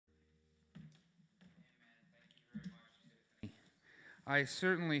I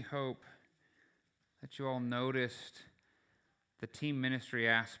certainly hope that you all noticed the team ministry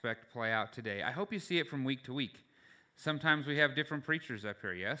aspect play out today. I hope you see it from week to week. Sometimes we have different preachers up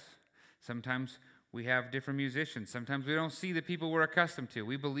here, yes? Sometimes we have different musicians. Sometimes we don't see the people we're accustomed to.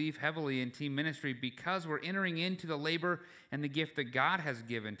 We believe heavily in team ministry because we're entering into the labor and the gift that God has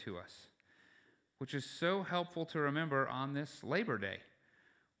given to us, which is so helpful to remember on this Labor Day.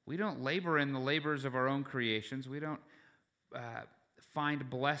 We don't labor in the labors of our own creations. We don't find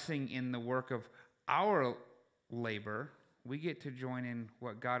blessing in the work of our labor. We get to join in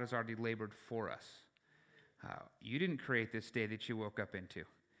what God has already labored for us. You didn't create this day that you woke up into.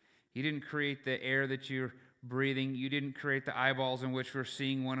 You didn't create the air that you're breathing. You didn't create the eyeballs in which we're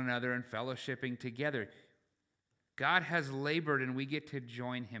seeing one another and fellowshipping together. God has labored, and we get to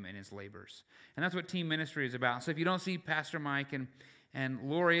join him in his labors. And that's what team ministry is about. So if you don't see Pastor Mike and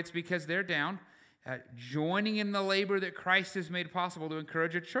Lori, it's because they're down joining in the labor that Christ has made possible to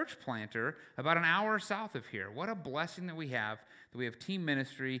encourage a church planter about an hour south of here. What a blessing that we have team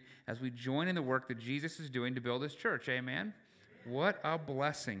ministry as we join in the work that Jesus is doing to build his church. Amen? What a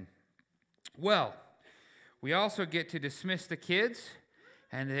blessing. Well, we also get to dismiss the kids,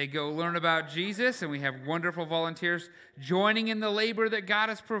 and they go learn about Jesus, and we have wonderful volunteers joining in the labor that God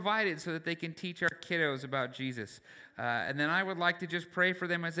has provided so that they can teach our kiddos about Jesus. And then I would like to just pray for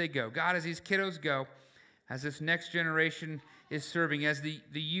them as they go. God, as these kiddos go, as this next generation is serving, as the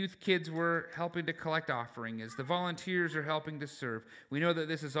youth kids were helping to collect offering, as the volunteers are helping to serve, we know that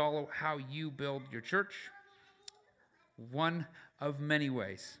this is all how you build your church, one of many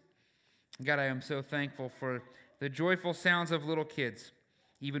ways. God, I am so thankful for the joyful sounds of little kids,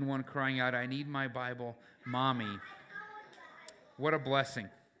 even one crying out, "I need my Bible, Mommy." What a blessing.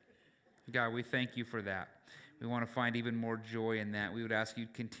 God, we thank you for that. We want to find even more joy in that. We would ask you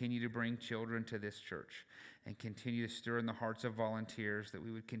to continue to bring children to this church and continue to stir in the hearts of volunteers, that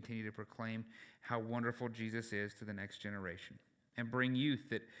we would continue to proclaim how wonderful Jesus is to the next generation. And bring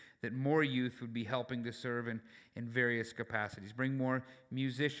youth, that more youth would be helping to serve in various capacities. Bring more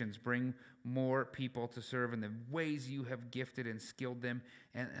musicians, bring more people to serve in the ways you have gifted and skilled them,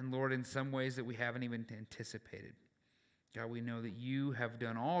 and Lord, in some ways that we haven't even anticipated. God, we know that you have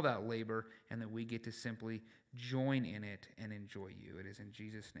done all that labor and that we get to simply join in it and enjoy you. It is in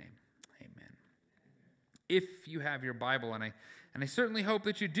Jesus' name, amen. If you have your Bible, and I certainly hope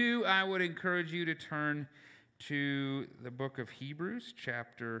that you do, I would encourage you to turn to the book of Hebrews,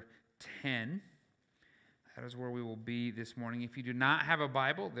 chapter 10. That is where we will be this morning. If you do not have a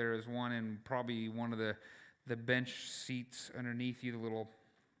Bible, there is one in probably one of the bench seats underneath you, the little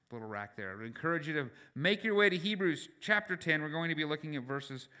rack there. I would encourage you to make your way to Hebrews chapter 10. We're going to be looking at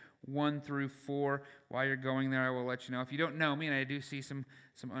verses 1 through 4. While you're going there, I will let you know. If you don't know me, and I do see some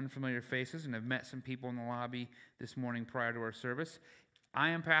unfamiliar faces, and I've met some people in the lobby this morning prior to our service, I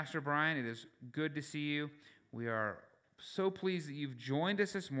am Pastor Bryan. It is good to see you. We are so pleased that you've joined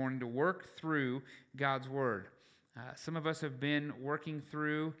us this morning to work through God's Word. Some of us have been working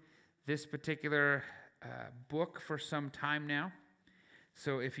through this particular book for some time now.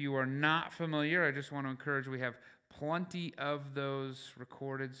 So if you are not familiar, I just want to encourage, we have plenty of those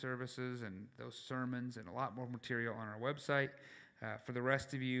recorded services and those sermons and a lot more material on our website. For the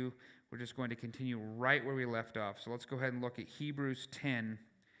rest of you, we're just going to continue right where we left off. So let's go ahead and look at Hebrews 10,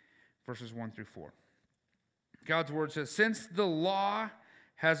 verses 1 through 4. God's word says, "Since the law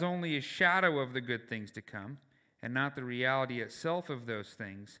has only a shadow of the good things to come, and not the reality itself of those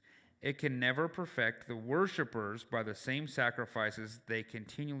things, it can never perfect the worshipers by the same sacrifices they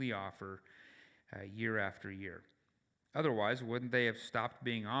continually offer year after year. Otherwise, wouldn't they have stopped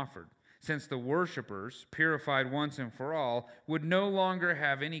being offered? Since the worshipers, purified once and for all, would no longer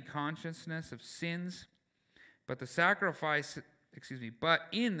have any consciousness of sins, but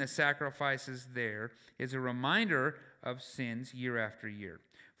in the sacrifices there is a reminder of sins year after year.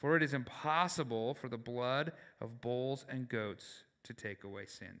 For it is impossible for the blood of bulls and goats to take away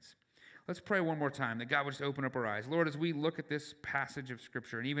sins." Let's pray one more time that God would just open up our eyes. Lord, as we look at this passage of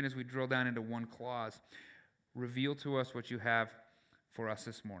Scripture, and even as we drill down into one clause, reveal to us what you have for us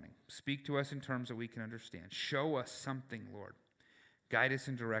this morning. Speak to us in terms that we can understand. Show us something, Lord. Guide us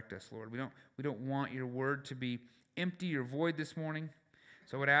and direct us, Lord. We don't want your word to be empty or void this morning.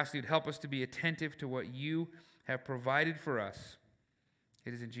 So I would ask you to help us to be attentive to what you have provided for us.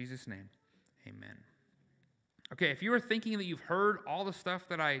 It is in Jesus' name, amen. Okay, if you are thinking that you've heard all the stuff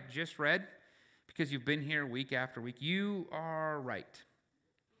that I just read because you've been here week after week, you are right.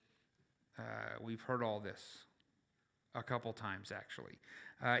 We've heard all this a couple times, actually.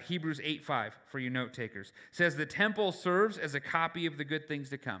 Hebrews 8:5 for you note takers says the temple serves as a copy of the good things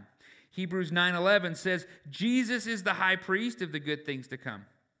to come. Hebrews 9:11 says Jesus is the high priest of the good things to come.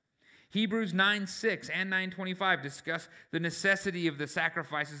 Hebrews 9:6 and 9:25 discuss the necessity of the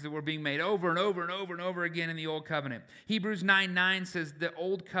sacrifices that were being made over and over and over and over again in the Old Covenant. Hebrews 9:9 says the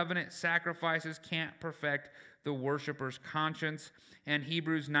Old Covenant sacrifices can't perfect the worshiper's conscience. And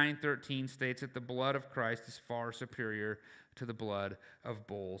Hebrews 9:13 states that the blood of Christ is far superior to the blood of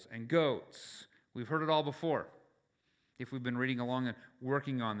bulls and goats. We've heard it all before if we've been reading along and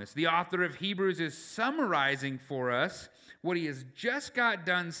working on this. The author of Hebrews is summarizing for us what he has just got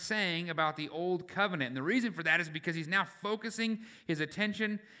done saying about the Old Covenant. And the reason for that is because he's now focusing his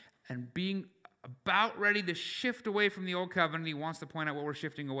attention and being about ready to shift away from the Old Covenant. He wants to point out what we're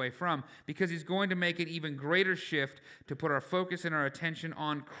shifting away from because he's going to make an even greater shift to put our focus and our attention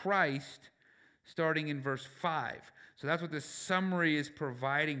on Christ starting in verse 5. So that's what this summary is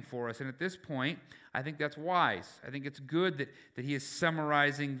providing for us. And at this point, I think that's wise. I think it's good that he is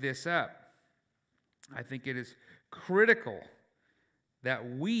summarizing this up. I think it is critical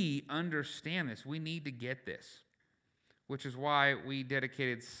that we understand this. We need to get this, which is why we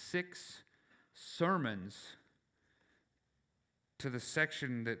dedicated 6 sermons to the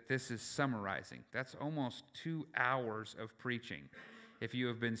section that this is summarizing. That's almost 2 hours of preaching, if you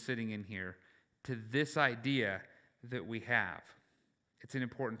have been sitting in here, to this idea that we have. It's an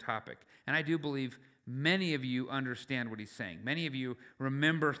important topic. And I do believe many of you understand what he's saying. Many of you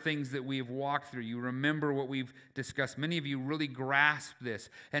remember things that we've walked through. You remember what we've discussed. Many of you really grasp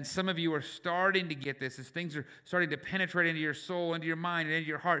this. And some of you are starting to get this as things are starting to penetrate into your soul, into your mind, and into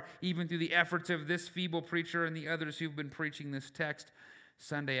your heart, even through the efforts of this feeble preacher and the others who've been preaching this text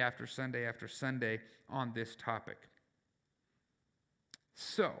Sunday after Sunday after Sunday on this topic.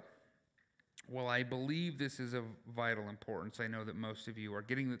 So, well, I believe this is of vital importance. I know that most of you are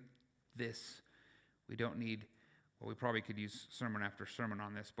getting this. We don't need, well, we probably could use sermon after sermon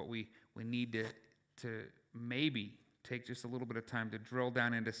on this, but we need to maybe take just a little bit of time to drill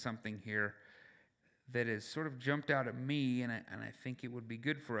down into something here that has sort of jumped out at me, and I think it would be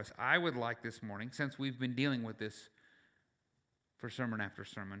good for us. I would like this morning, since we've been dealing with this for sermon after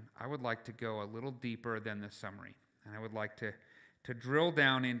sermon, I would like to go a little deeper than the summary, and I would like to drill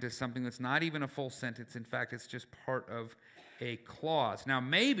down into something that's not even a full sentence. In fact, it's just part of a clause. Now,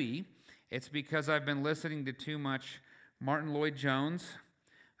 maybe it's because I've been listening to too much Martin Lloyd-Jones,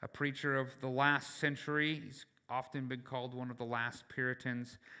 a preacher of the last century. He's often been called one of the last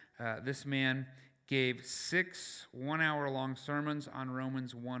Puritans. This man gave 6 one-hour-long sermons on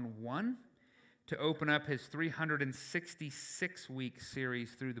Romans 1:1 to open up his 366-week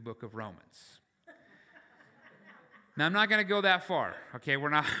series through the book of Romans. Now, I'm not going to go that far, okay? We're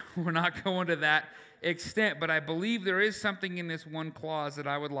not going to that extent, but I believe there is something in this one clause that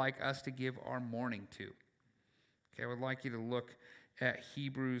I would like us to give our mourning to. Okay, I would like you to look at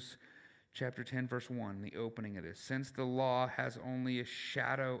Hebrews chapter 10, verse 1, the opening of this. Since the law has only a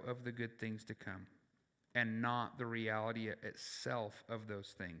shadow of the good things to come, and not the reality itself of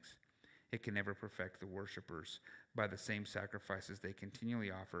those things, it can never perfect the worshipers by the same sacrifices they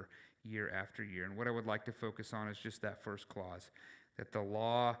continually offer year after year. And what I would like to focus on is just that first clause, that the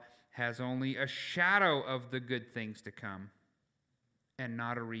law has only a shadow of the good things to come and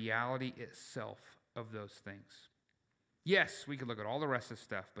not a reality itself of those things. Yes, we could look at all the rest of the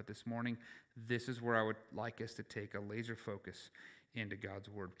stuff, but this morning, this is where I would like us to take a laser focus into God's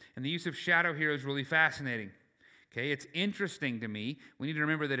Word. And the use of shadow here is really fascinating. Okay, it's interesting to me. We need to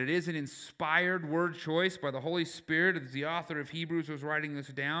remember that it is an inspired word choice by the Holy Spirit, as the author of Hebrews was writing this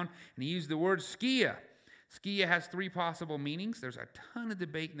down, and he used the word skia. Skia has 3 possible meanings. There's a ton of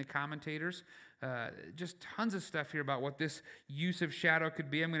debate in the commentators, just tons of stuff here about what this use of shadow could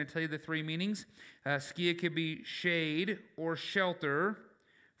be. I'm going to tell you the 3 meanings. Skia could be shade or shelter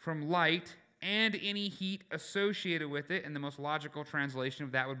from light and any heat associated with it, and the most logical translation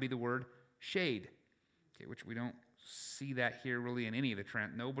of that would be the word shade. Okay, which we don't see that here really in any of the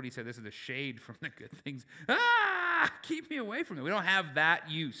trend. Nobody said this is a shade from the good things. Keep me away from it. We don't have that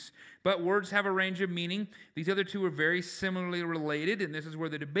use. But words have a range of meaning. These other 2 are very similarly related, and this is where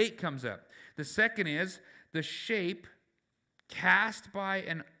the debate comes up. The second is the shape cast by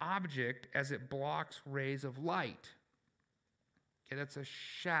an object as it blocks rays of light. Okay, that's a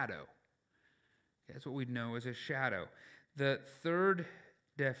shadow. Okay, that's what we know as a shadow. The third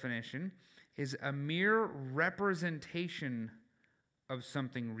definition is a mere representation of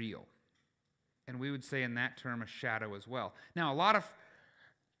something real. And we would say in that term a shadow as well. Now, a lot of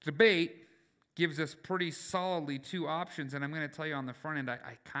debate gives us pretty solidly 2 options, and I'm going to tell you on the front end, I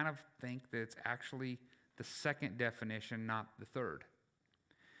kind of think that it's actually the second definition, not the third.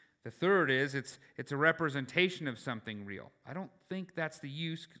 The third is it's a representation of something real. I don't think that's the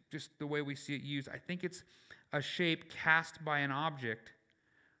use, just the way we see it used. I think it's a shape cast by an object,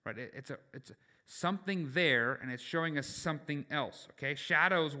 right? It's something there, and it's showing us something else, okay?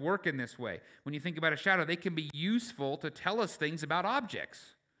 Shadows work in this way. When you think about a shadow, they can be useful to tell us things about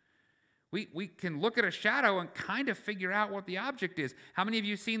objects. We can look at a shadow and kind of figure out what the object is. How many of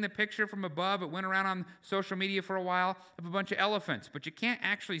you seen the picture from above? It went around on social media for a while of a bunch of elephants, but you can't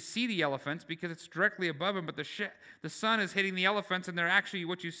actually see the elephants because it's directly above them, but the sun is hitting the elephants, and they're actually,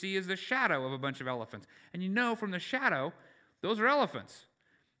 what you see is the shadow of a bunch of elephants. And you know from the shadow, those are elephants,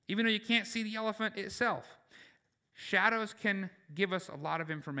 even though you can't see the elephant itself. Shadows can give us a lot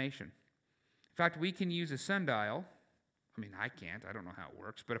of information. In fact, we can use a sundial. I mean, I can't. I don't know how it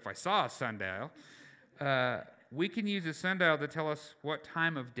works. But if I saw a sundial, we can use a sundial to tell us what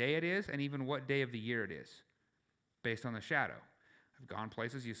time of day it is and even what day of the year it is based on the shadow. I've gone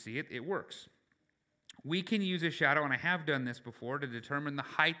places, you see it, it works. We can use a shadow, and I have done this before, to determine the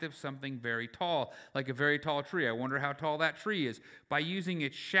height of something very tall, like a very tall tree. I wonder how tall that tree is. By using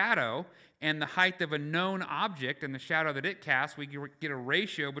its shadow and the height of a known object and the shadow that it casts, we get a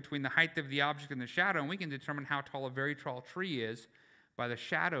ratio between the height of the object and the shadow, and we can determine how tall a very tall tree is by the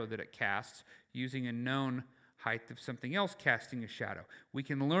shadow that it casts using a known height of something else casting a shadow. We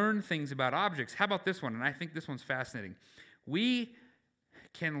can learn things about objects. How about this one? And I think this one's fascinating. We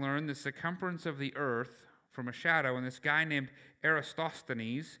can learn the circumference of the earth from a shadow, and this guy named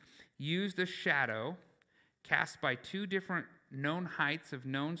Eratosthenes used a shadow cast by two different known heights of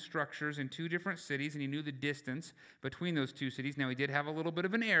known structures in two different cities, and he knew the distance between those two cities. Now, he did have a little bit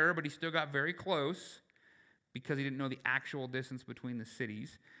of an error, but he still got very close because he didn't know the actual distance between the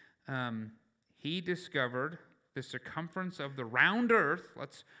cities. He discovered the circumference of the round earth.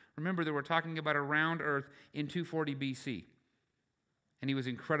 Let's remember that we're talking about a round earth in 240 BC. And he was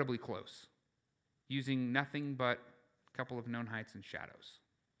incredibly close, using nothing but a couple of known heights and shadows.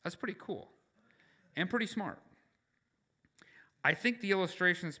 That's pretty cool and pretty smart. I think the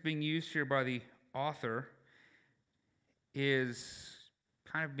illustration that's being used here by the author is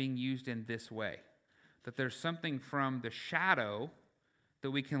kind of being used in this way, that there's something from the shadow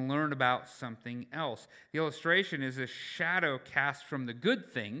that we can learn about something else. The illustration is a shadow cast from the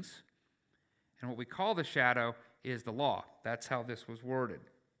good things, and what we call the shadow is the law. That's how this was worded.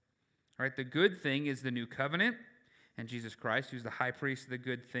 All right, the good thing is the new covenant, and Jesus Christ, who's the high priest of the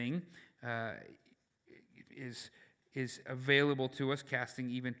good thing, is available to us, casting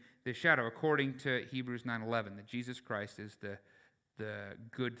even the shadow, according to Hebrews 9:11, that Jesus Christ is the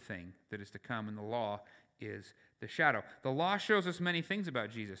good thing that is to come, and the law is the shadow. The law shows us many things about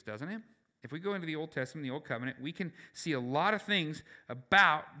Jesus, doesn't it? If we go into the Old Testament, the Old Covenant, we can see a lot of things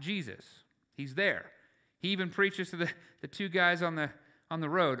about Jesus. He's there. He even preaches to the two guys on the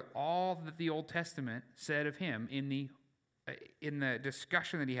road all that the Old Testament said of him in the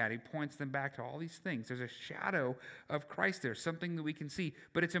discussion that he had. He points them back to all these things. There's a shadow of Christ there, something that we can see.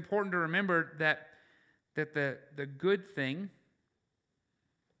 But it's important to remember that the good thing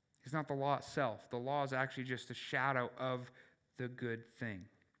is not the law itself. The law is actually just a shadow of the good thing.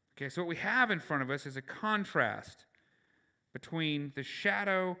 Okay, so what we have in front of us is a contrast between the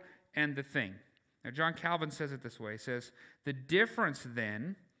shadow and the thing. Now, John Calvin says it this way. He says, the difference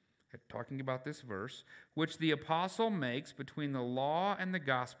then, talking about this verse, which the apostle makes between the law and the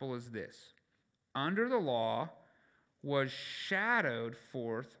gospel is this. Under the law was shadowed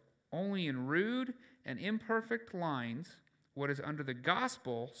forth only in rude and imperfect lines what is under the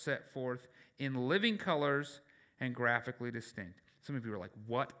gospel set forth in living colors and graphically distinct. Some of you are like,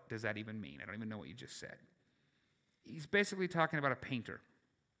 what does that even mean? I don't even know what you just said. He's basically talking about a painter.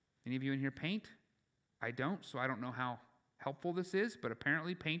 Any of you in here paint? I don't, so I don't know how helpful this is, but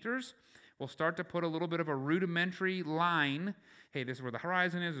apparently painters will start to put a little bit of a rudimentary line. Hey, this is where the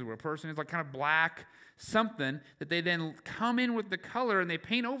horizon is, this is where a person is, like kind of black, something that they then come in with the color and they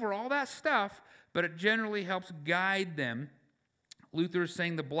paint over all that stuff, but it generally helps guide them. Luther's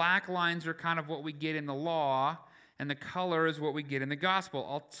saying the black lines are kind of what we get in the law, and the color is what we get in the gospel.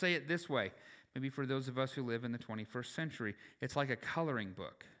 I'll say it this way, maybe for those of us who live in the 21st century. It's like a coloring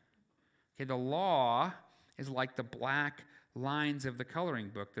book. Okay, the law is like the black lines of the coloring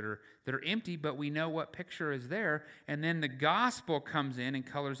book that are empty, but we know what picture is there. And then the gospel comes in and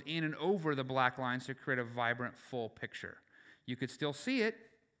colors in and over the black lines to create a vibrant, full picture. You could still see it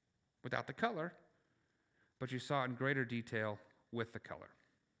without the color, but you saw it in greater detail with the color.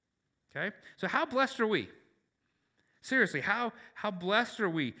 Okay? So how blessed are we? Seriously, how blessed are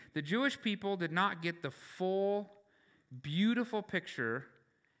we? The Jewish people did not get the full, beautiful picture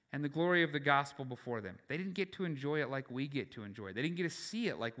and the glory of the gospel before them. They didn't get to enjoy it like we get to enjoy it. They didn't get to see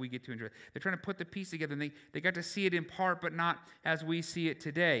it like we get to enjoy it. They're trying to put the piece together, and they got to see it in part, but not as we see it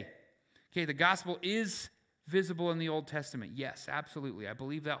today. Okay, the gospel is visible in the Old Testament. Yes, absolutely. I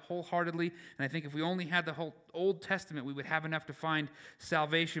believe that wholeheartedly, and I think if we only had the whole Old Testament, we would have enough to find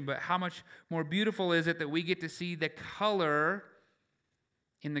salvation. But how much more beautiful is it that we get to see the color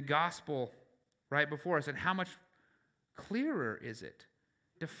in the gospel right before us, and how much clearer is it?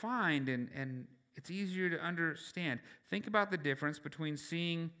 Defined, and it's easier to understand. Think about the difference between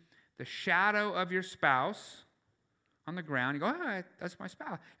seeing the shadow of your spouse on the ground. You go, oh, that's my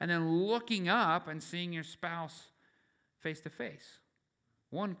spouse. And then looking up and seeing your spouse face to face.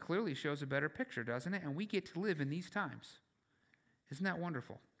 One clearly shows a better picture, doesn't it? And we get to live in these times. Isn't that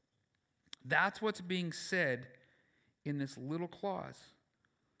wonderful? That's what's being said in this little clause.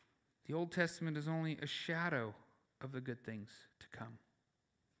 The Old Testament is only a shadow of the good things to come.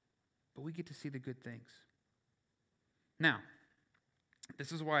 But we get to see the good things. Now,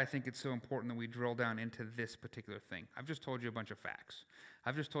 this is why I think it's so important that we drill down into this particular thing. I've just told you a bunch of facts.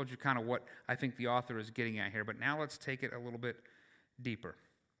 I've just told you kind of what I think the author is getting at here, but now let's take it a little bit deeper.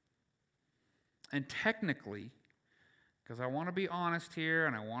 And technically, because I want to be honest here,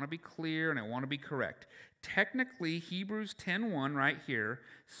 and I want to be clear, and I want to be correct, technically, Hebrews 10:1 right here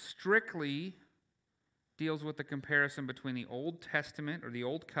strictly deals with the comparison between the Old Testament or the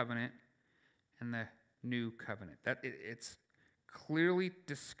Old Covenant and the New Covenant. It's clearly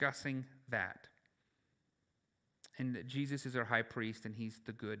discussing that. And that Jesus is our high priest and he's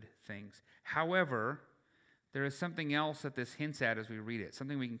the good things. However, there is something else that this hints at as we read it.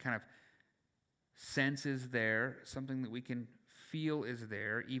 Something we can kind of sense is there. Something that we can feel is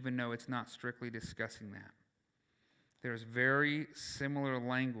there, even though it's not strictly discussing that. There's very similar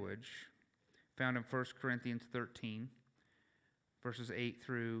language found in 1 Corinthians 13, verses 8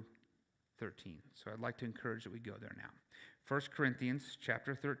 through 13. So I'd like to encourage that we go there now. 1 Corinthians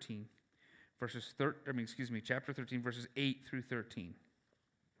chapter 13, chapter 13, verses 8 through 13.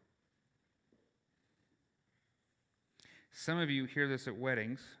 Some of you hear this at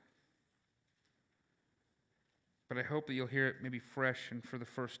weddings, but I hope that you'll hear it maybe fresh and for the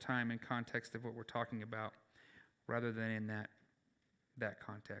first time in context of what we're talking about, rather than in that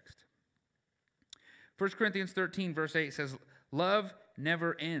context. 1 Corinthians 13, verse 8 says, "Love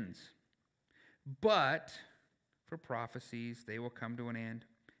never ends, but for prophecies, they will come to an end.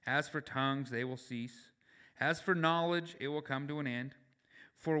 As for tongues, they will cease. As for knowledge, it will come to an end.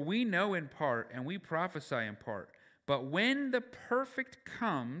 For we know in part, and we prophesy in part. But when the perfect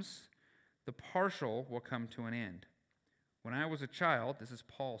comes, the partial will come to an end. When I was a child," this is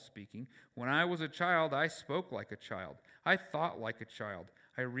Paul speaking, "when I was a child, I spoke like a child. I thought like a child.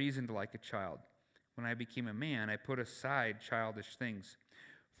 I reasoned like a child. When I became a man, I put aside childish things.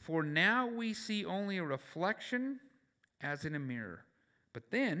 For now we see only a reflection as in a mirror,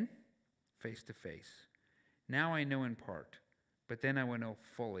 but then face to face. Now I know in part, but then I will know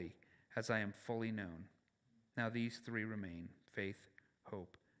fully as I am fully known. Now these three remain, faith,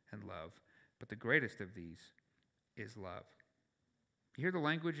 hope, and love. But the greatest of these is love." You hear the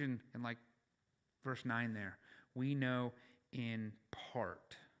language in like verse 9 there. We know in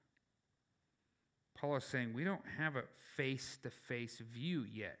part. Paul is saying we don't have a face-to-face view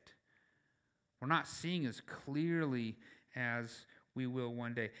yet. We're not seeing as clearly as we will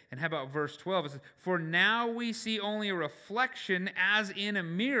one day. And how about verse 12? It says, "For now we see only a reflection as in a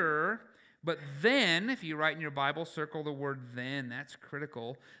mirror, but then," if you write in your Bible, circle the word then, that's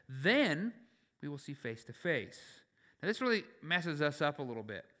critical, "then we will see face to face." Now this really messes us up a little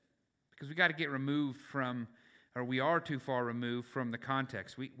bit because we got to get removed from, or we are too far removed from the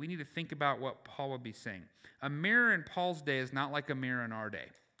context. We need to think about what Paul would be saying. A mirror in Paul's day is not like a mirror in our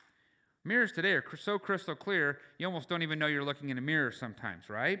day. Mirrors today are so crystal clear, you almost don't even know you're looking in a mirror sometimes,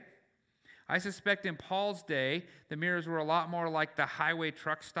 right? I suspect in Paul's day, the mirrors were a lot more like the highway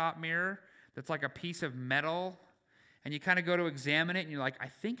truck stop mirror that's like a piece of metal, and you kind of go to examine it, and you're like, I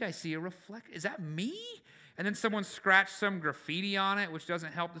think I see a reflection. Is that me? And then someone scratched some graffiti on it, which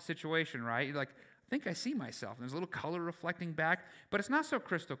doesn't help the situation, right? You're like, I think I see myself. And there's a little color reflecting back, but it's not so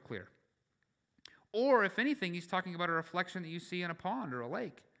crystal clear. Or, if anything, he's talking about a reflection that you see in a pond or a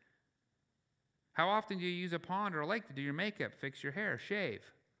lake. How often do you use a pond or a lake to do your makeup, fix your hair, shave?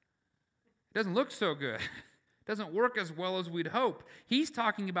 It doesn't look so good. It doesn't work as well as we'd hope. He's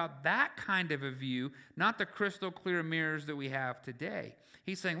talking about that kind of a view, not the crystal clear mirrors that we have today.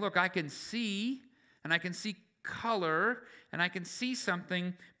 He's saying, look, I can see, and I can see color, and I can see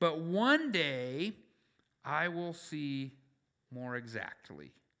something, but one day I will see more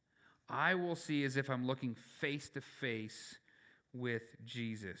exactly. I will see as if I'm looking face to face with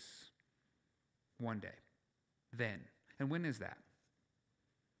Jesus one day. Then. And when is that?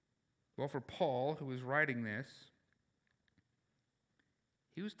 Well, for Paul, who was writing this,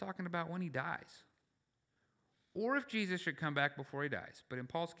 he was talking about when he dies. Or if Jesus should come back before he dies. But in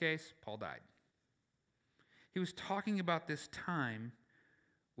Paul's case, Paul died. He was talking about this time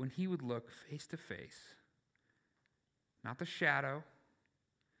when he would look face to face, not the shadow,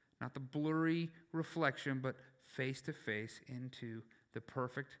 not the blurry reflection, but face to face into the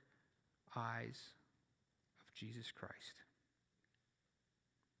perfect eyes of Jesus Christ.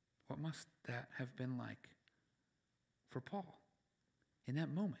 What must that have been like for Paul in that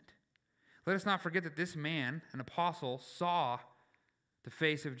moment? Let us not forget that this man, an apostle, saw the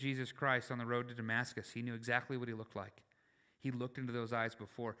face of Jesus Christ on the road to Damascus. He knew exactly what he looked like. He looked into those eyes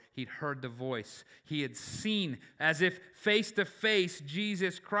before. He'd heard the voice. He had seen, as if face to face,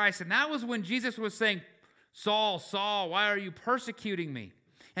 Jesus Christ. And that was when Jesus was saying, Saul, Saul, why are you persecuting me?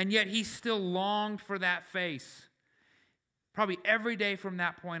 And yet he still longed for that face. Probably every day from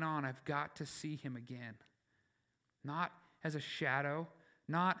that point on, I've got to see him again. Not as a shadow,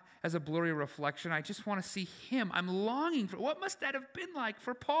 not as a blurry reflection. I just want to see him. I'm longing for. What must that have been like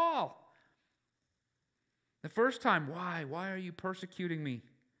for Paul? The first time, why? Why are you persecuting me?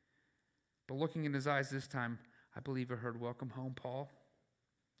 But looking in his eyes this time, I believe I heard, welcome home, Paul.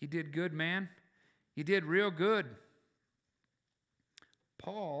 You did good, man. You did real good.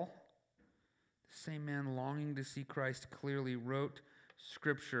 Paul, the same man longing to see Christ clearly, wrote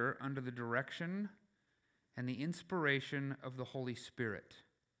Scripture under the direction and the inspiration of the Holy Spirit.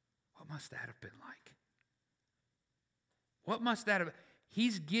 What must that have been like? What must that have...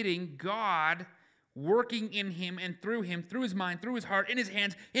 He's getting God working in him and through him, through his mind, through his heart, in his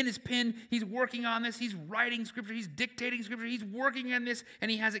hands, in his pen. He's working on this. He's writing Scripture. He's dictating Scripture. He's working on this, and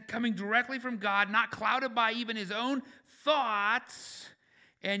he has it coming directly from God, not clouded by even his own thoughts.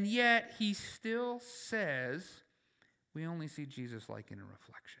 And yet he still says, we only see Jesus like in a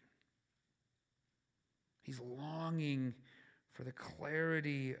reflection. He's longing for the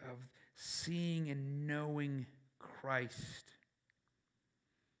clarity of seeing and knowing Christ.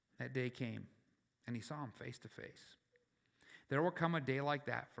 That day came, and he saw him face to face. There will come a day like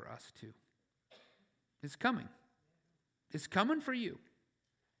that for us too. It's coming. It's coming for you.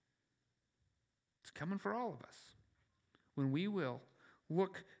 It's coming for all of us. When we will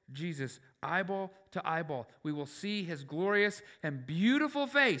look Jesus eyeball to eyeball, we will see his glorious and beautiful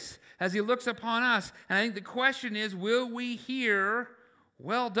face as he looks upon us. And I think the question is, will we hear,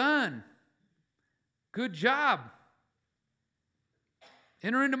 well done, good job,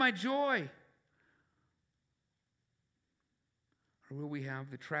 enter into my joy? Or will we have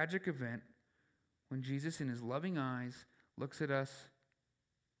the tragic event when Jesus in his loving eyes looks at us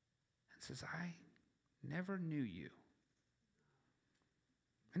and says, I never knew you.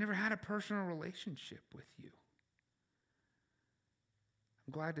 I never had a personal relationship with you.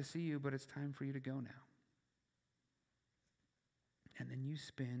 I'm glad to see you, but it's time for you to go now. And then you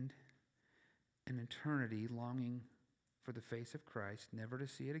spend an eternity longing for the face of Christ, never to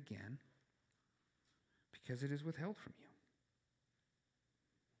see it again, because it is withheld from you.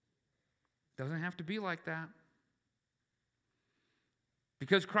 Doesn't have to be like that.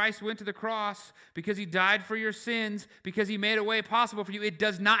 Because Christ went to the cross, because he died for your sins, because he made a way possible for you, it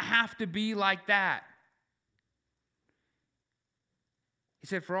does not have to be like that. He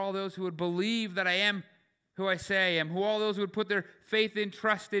said, for all those who would believe that I am who I say I am, who all those who would put their faith and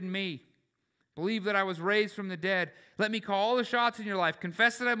trust in me, believe that I was raised from the dead, let me call all the shots in your life.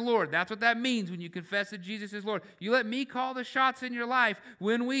 Confess that I'm Lord. That's what that means when you confess that Jesus is Lord. You let me call the shots in your life.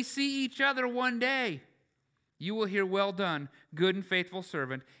 When we see each other one day, you will hear, well done, good and faithful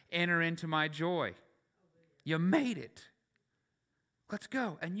servant, enter into my joy. You made it. Let's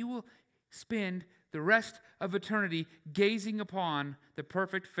go. And you will spend the rest of eternity gazing upon the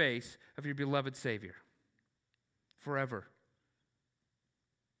perfect face of your beloved Savior. Forever.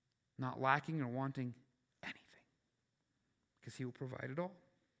 Not lacking or wanting anything. Because he will provide it all.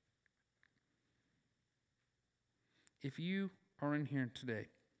 If you are in here today,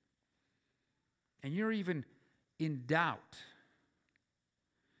 and you're even in doubt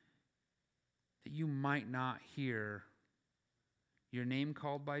that you might not hear your name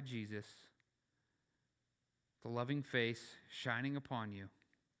called by Jesus, the loving face shining upon you,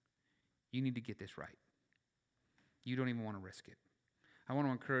 you need to get this right. You don't even want to risk it. I want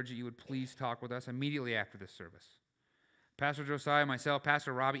to encourage you would please talk with us immediately after this service. Pastor Josiah, myself,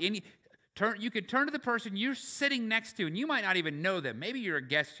 Pastor Robbie, you can turn to the person you're sitting next to, and you might not even know them. Maybe you're a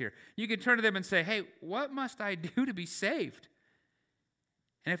guest here. You can turn to them and say, hey, what must I do to be saved?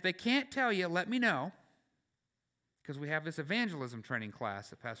 And if they can't tell you, let me know. because we have this evangelism training class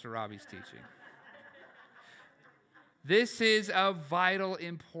that Pastor Robbie's teaching. This is of vital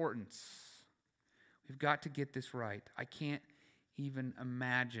importance. We've got to get this right. I can't even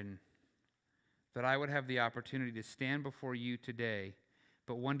imagine that I would have the opportunity to stand before you today,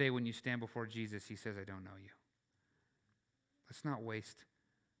 but one day when you stand before Jesus, he says, I don't know you. Let's not waste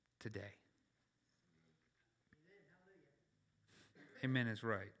today. Amen is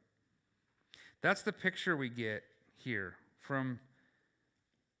right. That's the picture we get here from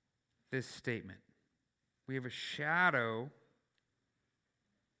this statement. We have a shadow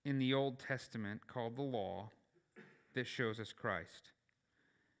in the Old Testament called the law that shows us Christ.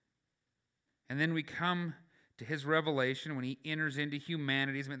 And then we come to his revelation when he enters into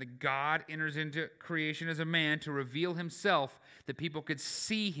humanity. It's meant that God enters into creation as a man to reveal himself, that people could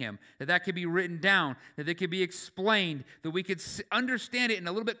see him, that could be written down, that it could be explained, that we could understand it in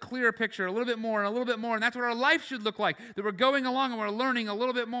a little bit clearer picture, a little bit more and a little bit more. And that's what our life should look like, that we're going along and we're learning a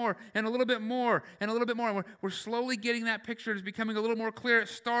little bit more and a little bit more and a little bit more. And we're slowly getting that picture. It's becoming a little more clear. It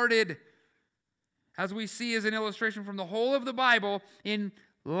started, as we see as an illustration from the whole of the Bible, in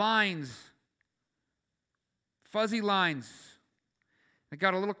lines. Fuzzy lines. It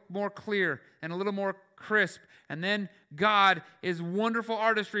got a little more clear and a little more crisp. And then God, his wonderful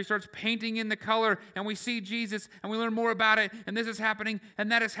artistry, starts painting in the color. And we see Jesus and we learn more about it. And this is happening and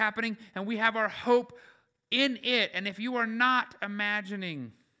that is happening. And we have our hope in it. And if you are not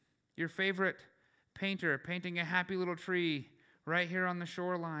imagining your favorite painter painting a happy little tree right here on the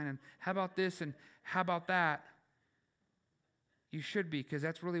shoreline, and how about this and how about that, you should be, because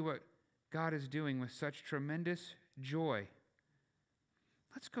that's really what God is doing with such tremendous joy.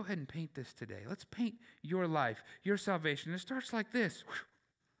 Let's go ahead and paint this today. Let's paint your life, your salvation. It starts like this.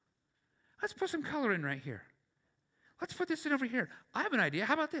 Let's put some color in right here. Let's put this in over here. I have an idea.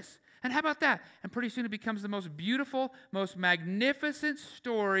 How about this? And how about that? And pretty soon it becomes the most beautiful, most magnificent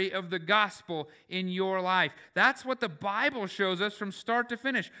story of the gospel in your life. That's what the Bible shows us from start to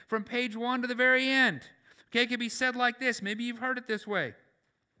finish, from page 1 to the very end. Okay, it can be said like this. Maybe you've heard it this way.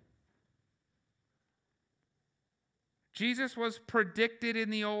 Jesus was predicted in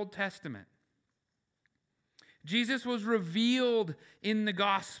the Old Testament. Jesus was revealed in the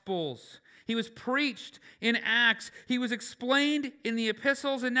Gospels. He was preached in Acts. He was explained in the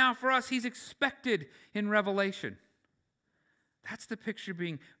epistles, and now for us, he's expected in Revelation. That's the picture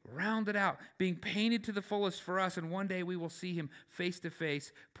being rounded out, being painted to the fullest for us, and one day we will see him face to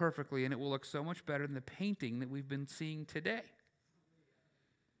face perfectly, and it will look so much better than the painting that we've been seeing today.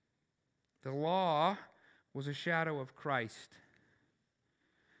 The law was a shadow of Christ.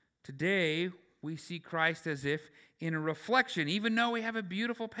 Today, we see Christ as if in a reflection. Even though we have a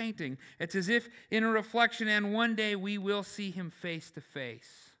beautiful painting, it's as if in a reflection, and one day we will see him face to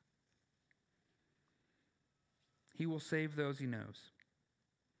face. He will save those he knows.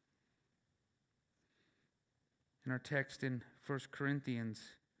 In our text in 1 Corinthians,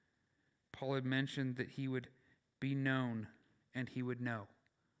 Paul had mentioned that he would be known and he would know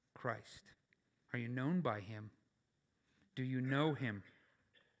Christ. Are you known by him? Do you know him?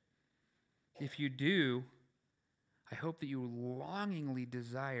 If you do, I hope that you longingly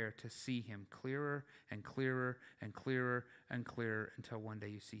desire to see him clearer and clearer and clearer and clearer until one day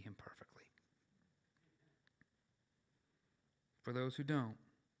you see him perfectly. For those who don't,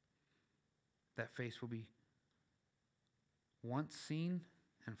 that face will be once seen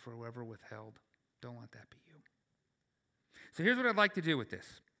and forever withheld. Don't let that be you. So here's what I'd like to do with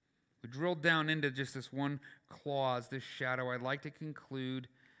this. We drilled down into just this one clause, this shadow. I'd like to conclude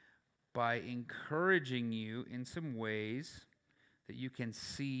by encouraging you in some ways that you can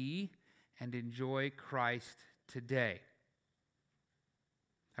see and enjoy Christ today.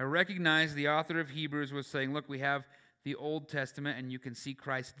 I recognize the author of Hebrews was saying, look, we have the Old Testament and you can see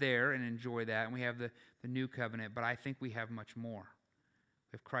Christ there and enjoy that, and we have the New Covenant, but I think we have much more.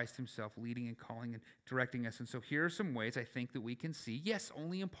 We have Christ himself leading and calling and directing us. And so here are some ways I think that we can see, yes,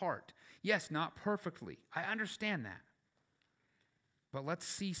 only in part. Yes, not perfectly. I understand that. But let's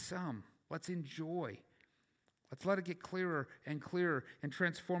see some. Let's enjoy. Let's let it get clearer and clearer and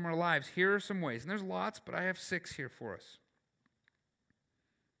transform our lives. Here are some ways. And there's lots, but I have 6 here for us.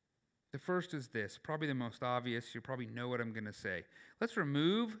 The first is this, probably the most obvious. You probably know what I'm going to say. Let's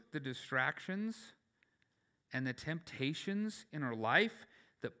remove the distractions and the temptations in our life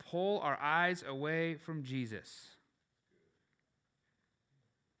that pull our eyes away from Jesus.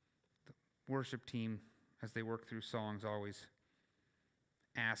 The worship team, as they work through songs, always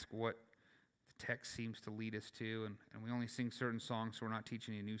ask what the text seems to lead us to, and we only sing certain songs, so we're not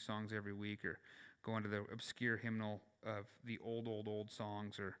teaching any new songs every week or go into the obscure hymnal of the old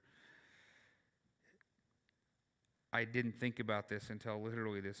songs. I didn't think about this until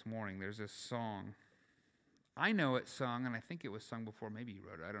literally this morning. There's this song. I know it's sung, and I think it was sung before. Maybe you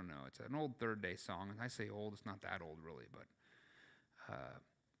wrote it. I don't know. It's an old Third Day song. And I say old. It's not that old, really. But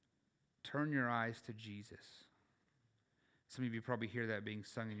turn your eyes to Jesus. Some of you probably hear that being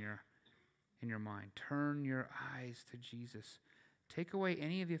sung in your mind. Turn your eyes to Jesus. Take away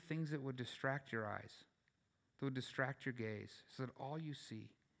any of the things that would distract your eyes, that would distract your gaze, so that all you see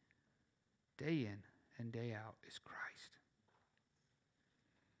day in and day out is Christ.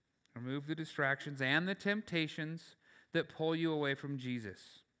 Remove the distractions and the temptations that pull you away from Jesus.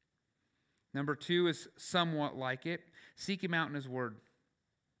 Number 2 is somewhat like it. Seek Him out in His Word.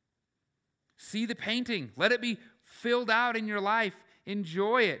 See the painting. Let it be filled out in your life.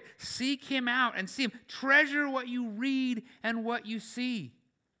 Enjoy it. Seek Him out and see Him. Treasure what you read and what you see.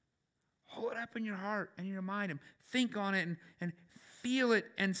 Hold it up in your heart and in your mind and think on it and feel it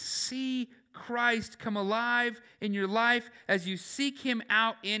and see Christ come alive in your life as you seek Him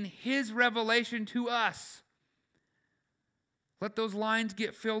out in His revelation to us. Let those lines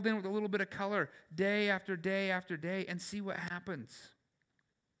get filled in with a little bit of color day after day after day and see what happens.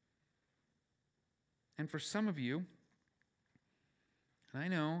 And for some of you, and I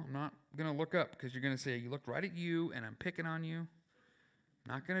know I'm not going to look up because you're going to say, you looked right at you and I'm picking on you.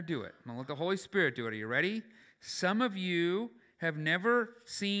 I'm not going to do it. I'm going to let the Holy Spirit do it. Are you ready? Some of you have never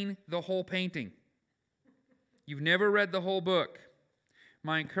seen the whole painting. You've never read the whole book.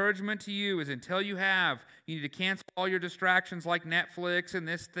 My encouragement to you is until you have, you need to cancel all your distractions like Netflix and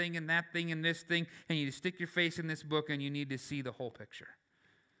this thing and that thing and this thing, and you need to stick your face in this book and you need to see the whole picture.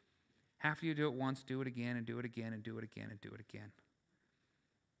 After you do it once, do it again and do it again and do it again and do it again.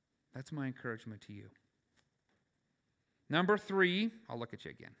 That's my encouragement to you. Number 3, I'll look at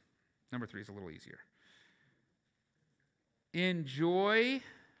you again. Number 3 is a little easier. Enjoy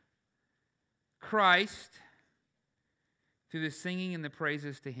Christ through the singing and the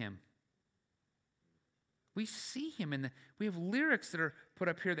praises to Him. We see Him we have lyrics that are put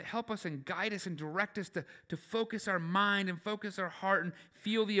up here that help us and guide us and direct us to focus our mind and focus our heart and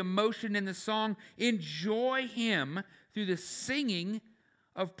feel the emotion in the song. Enjoy Him through the singing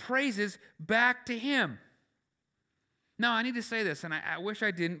of praises back to Him. Now, I need to say this, and I wish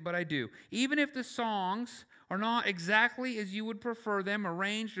I didn't, but I do. Even if the songs are not exactly as you would prefer them,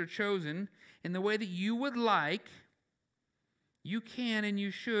 arranged or chosen in the way that you would like, you can and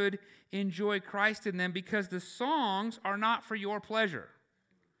you should enjoy Christ in them because the songs are not for your pleasure.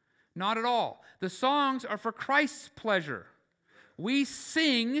 Not at all. The songs are for Christ's pleasure. We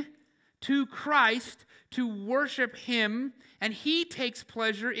sing to Christ to worship Him, and He takes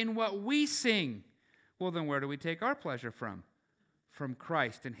pleasure in what we sing. Well, then where do we take our pleasure from? From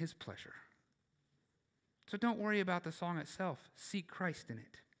Christ and His pleasure. So don't worry about the song itself. Seek Christ in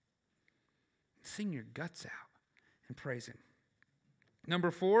it. Sing your guts out and praise Him. Number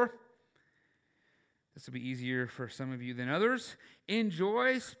 4, this will be easier for some of you than others.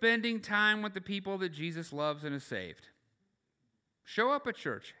 Enjoy spending time with the people that Jesus loves and has saved. Show up at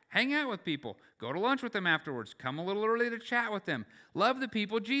church. Hang out with people. Go to lunch with them afterwards. Come a little early to chat with them. Love the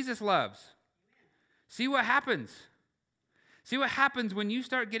people Jesus loves. See what happens. See what happens when you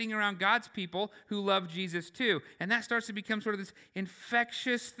start getting around God's people who love Jesus too. And that starts to become sort of this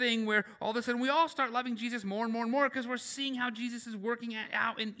infectious thing where all of a sudden we all start loving Jesus more and more and more because we're seeing how Jesus is working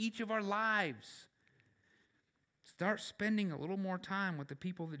out in each of our lives. Start spending a little more time with the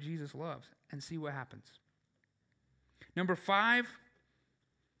people that Jesus loves and see what happens. Number 5,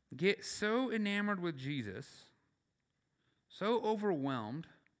 get so enamored with Jesus, so overwhelmed,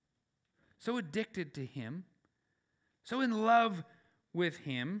 so addicted to Him, so in love with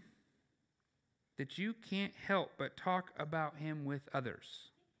Him that you can't help but talk about Him with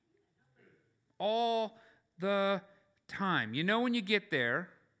others. All the time. You know when you get there,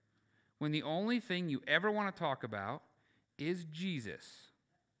 when the only thing you ever want to talk about is Jesus.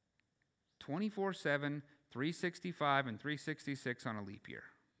 24/7, 365, and 366 on a leap year.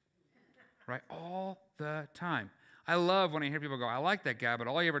 Right? All the time. I love when I hear people go, I like that guy, but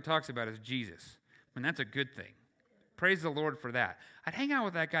all he ever talks about is Jesus. And that's a good thing. Praise the Lord for that. I'd hang out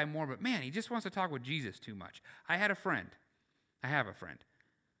with that guy more, but man, he just wants to talk with Jesus too much. I have a friend.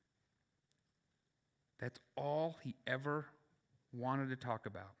 That's all he ever wanted to talk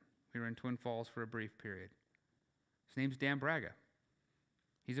about. We were in Twin Falls for a brief period. His name's Dan Braga.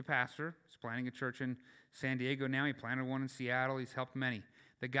 He's a pastor. He's planning a church in San Diego now. He planted one in Seattle. He's helped many.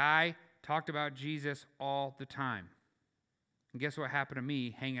 The guy talked about Jesus all the time. And guess what happened to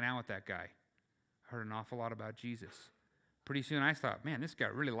me hanging out with that guy? I heard an awful lot about Jesus. Pretty soon I thought, man, this guy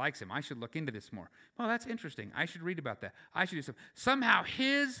really likes him. I should look into this more. Well, that's interesting. I should read about that. I should do something. Somehow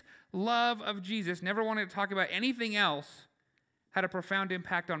his love of Jesus, never wanting to talk about anything else, had a profound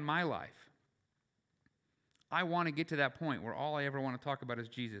impact on my life. I want to get to that point where all I ever want to talk about is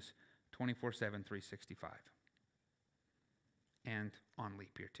Jesus 24/7, 365. And on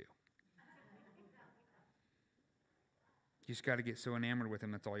leap year too. You just got to get so enamored with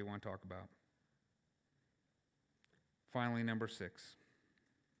him, that's all you want to talk about. Finally, number 6.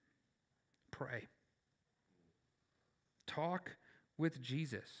 Pray. Talk with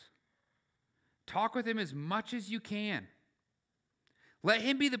Jesus. Talk with him as much as you can. Let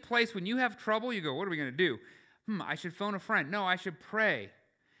him be the place when you have trouble, you go, what are we going to do? I should phone a friend. No, I should pray.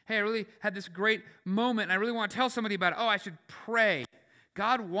 Hey, I really had this great moment, and I really want to tell somebody about it. Oh, I should pray.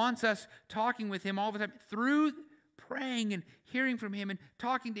 God wants us talking with him all the time. Through praying and hearing from him and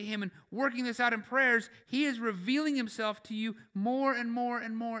talking to him and working this out in prayers, he is revealing himself to you more and more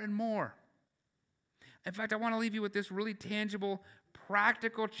and more and more. In fact, I want to leave you with this really tangible,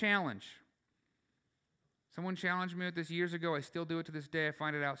 practical challenge. Someone challenged me with this years ago. I still do it to this day. I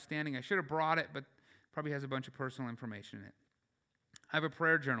find it outstanding. I should have brought it, but probably has a bunch of personal information in it. I have a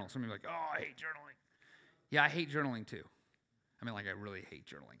prayer journal. Some of you are like, oh, I hate journaling. Yeah, I hate journaling too. I mean, like, I really hate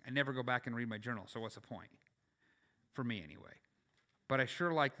journaling. I never go back and read my journal, so what's the point? For me, anyway. But I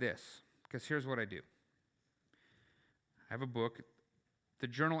sure like this, because here's what I do. I have a book. The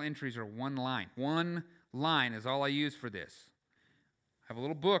journal entries are one line. One line is all I use for this. I have a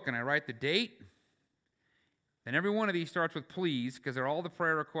little book, and I write the date. Then every one of these starts with please, because they're all the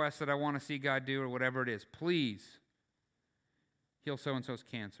prayer requests that I want to see God do or whatever it is. Please heal so-and-so's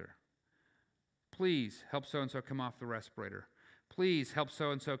cancer. Please help so-and-so come off the respirator. Please help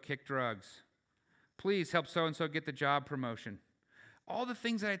so-and-so kick drugs. Please help so-and-so get the job promotion. All the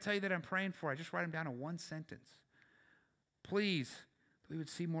things that I tell you that I'm praying for, I just write them down in one sentence. Please, we would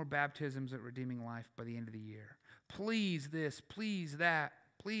see more baptisms at Redeeming Life by the end of the year. Please this, please that.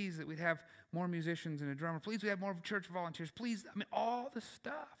 Please that we'd have more musicians and a drummer. Please we have more church volunteers. Please, I mean, all the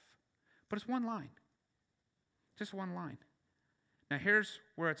stuff. But it's one line. Just one line. Now here's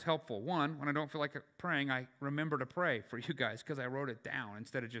where it's helpful. One, when I don't feel like praying, I remember to pray for you guys because I wrote it down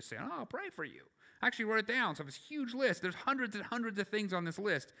instead of just saying, oh, I'll pray for you. I actually wrote it down. So it's a huge list. There's hundreds and hundreds of things on this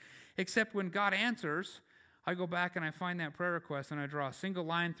list. Except when God answers, I go back and I find that prayer request and I draw a single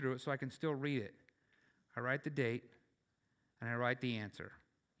line through it so I can still read it. I write the date and I write the answer.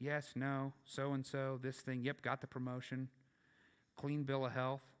 Yes, no, so-and-so, this thing, yep, got the promotion. Clean bill of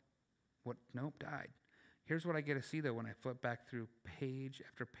health. What? Nope, died. Here's what I get to see, though, when I flip back through page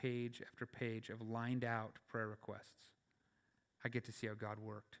after page after page of lined out prayer requests. I get to see how God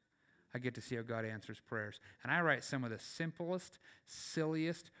worked. I get to see how God answers prayers. And I write some of the simplest,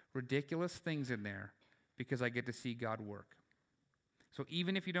 silliest, ridiculous things in there because I get to see God work. So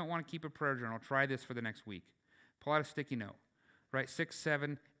even if you don't want to keep a prayer journal, try this for the next week. Pull out a sticky note. Write 6,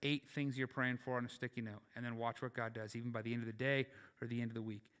 7, 8 things you're praying for on a sticky note, and then watch what God does, even by the end of the day or the end of the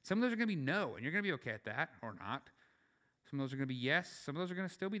week. Some of those are going to be no, and you're going to be okay at that, or not. Some of those are going to be yes. Some of those are going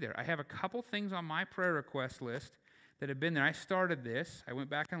to still be there. I have a couple things on my prayer request list that have been there. I started this. I went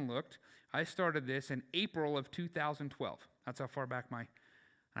back and looked. I started this in April of 2012. That's how far back and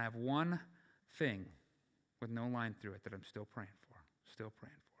I have one thing with no line through it that I'm still praying for, still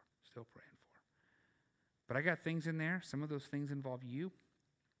praying for, still praying for. But I got things in there. Some of those things involve you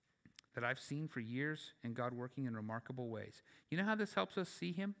that I've seen for years and God working in remarkable ways. You know how this helps us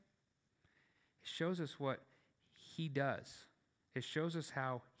see him? It shows us what he does. It shows us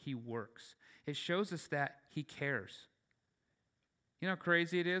how he works. It shows us that he cares. You know how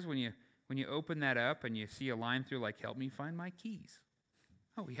crazy it is when you open that up and you see a line through like, help me find my keys.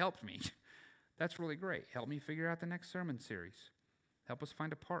 Oh, he helped me. That's really great. Help me figure out the next sermon series. Help us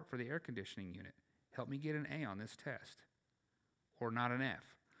find a part for the air conditioning unit. Help me get an A on this test. Or not an F.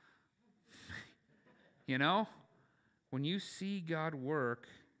 You know? When you see God work,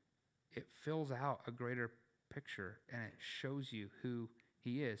 it fills out a greater picture and it shows you who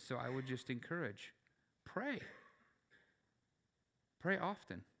he is. So I would just encourage, pray. Pray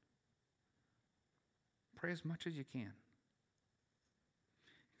often. Pray as much as you can.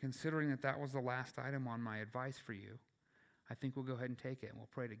 Considering that that was the last item on my advice for you, I think we'll go ahead and take it and we'll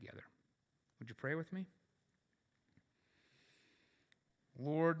pray together. Would you pray with me?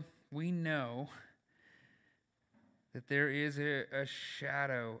 Lord, we know that there is a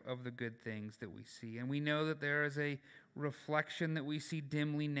shadow of the good things that we see. And we know that there is a reflection that we see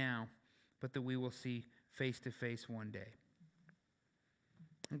dimly now, but that we will see face to face one day.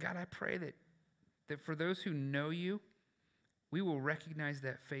 And God, I pray that for those who know you, we will recognize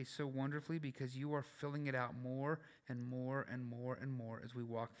that face so wonderfully because you are filling it out more and more and more and more as we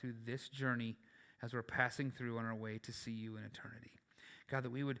walk through this journey as we're passing through on our way to see you in eternity. God,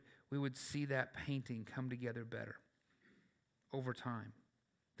 that we would see that painting come together better over time,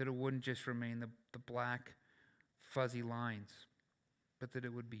 that it wouldn't just remain the black, fuzzy lines, but that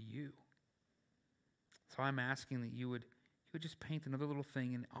it would be you. So I'm asking that you would just paint another little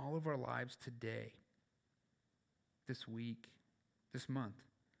thing in all of our lives today, this week, this month,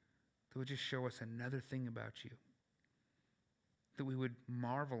 that would just show us another thing about you, that we would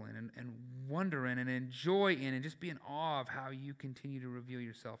marvel in and wonder in and enjoy in and just be in awe of how you continue to reveal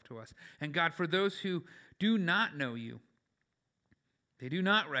yourself to us. And God, for those who do not know you, they do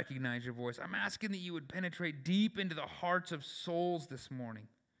not recognize your voice, I'm asking that you would penetrate deep into the hearts of souls this morning.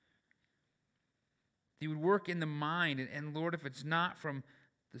 That you would work in the mind, and Lord, if it's not from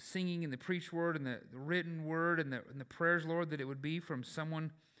the singing and the preached word and the written word and the prayers, Lord, that it would be from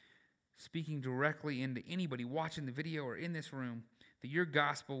someone speaking directly into anybody watching the video or in this room, that your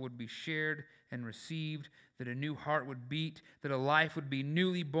gospel would be shared and received, that a new heart would beat, that a life would be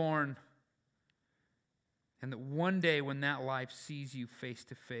newly born, and that one day when that life sees you face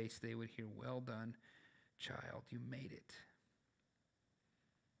to face, they would hear, well done, child, you made it.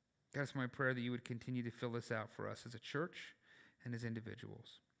 God, it's my prayer that you would continue to fill this out for us as a church and as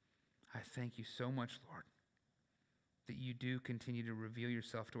individuals. I thank you so much, Lord, that you do continue to reveal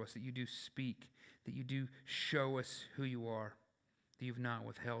yourself to us, that you do speak, that you do show us who you are, that you've not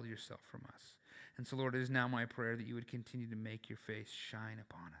withheld yourself from us. And so, Lord, it is now my prayer that you would continue to make your face shine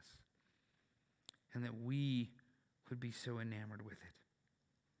upon us, and that we would be so enamored with it.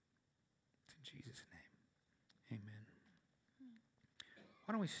 It's in Jesus' name, amen.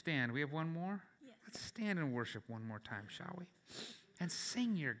 Why don't we stand? We have one more? Yes. Let's stand and worship one more time, shall we? And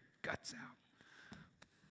sing your guts out.